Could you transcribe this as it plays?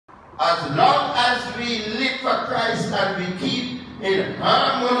as long as we live for Christ and we keep in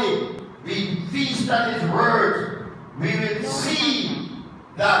harmony, we feast on His words, we will see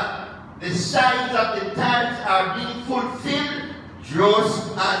that the signs of the times are being fulfilled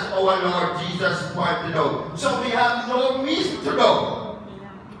just as our Lord Jesus pointed out. So we have no reason to know.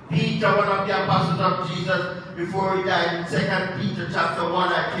 Peter, one of the apostles of Jesus, before he died, in 2 Peter chapter 1,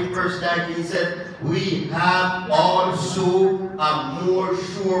 I think verse 19, he said, we have also a more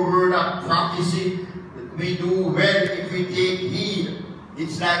sure word of prophecy. We do well if we take heed.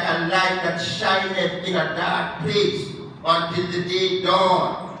 It's like a light that shineth in a dark place until the day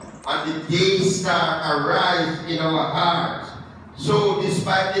dawn and the day star arise in our hearts. So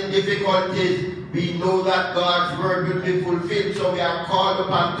despite the difficulties, we know that God's word will be fulfilled. So we are called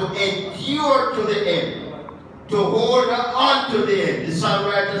upon to endure to the end, to hold on to the end. The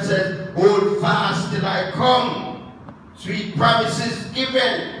songwriter says, hold fast till I come. Sweet promises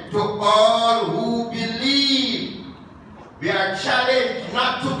given to all who believe. We are challenged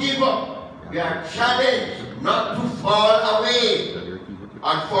not to give up. We are challenged not to fall away.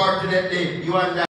 Unfortunately, you and I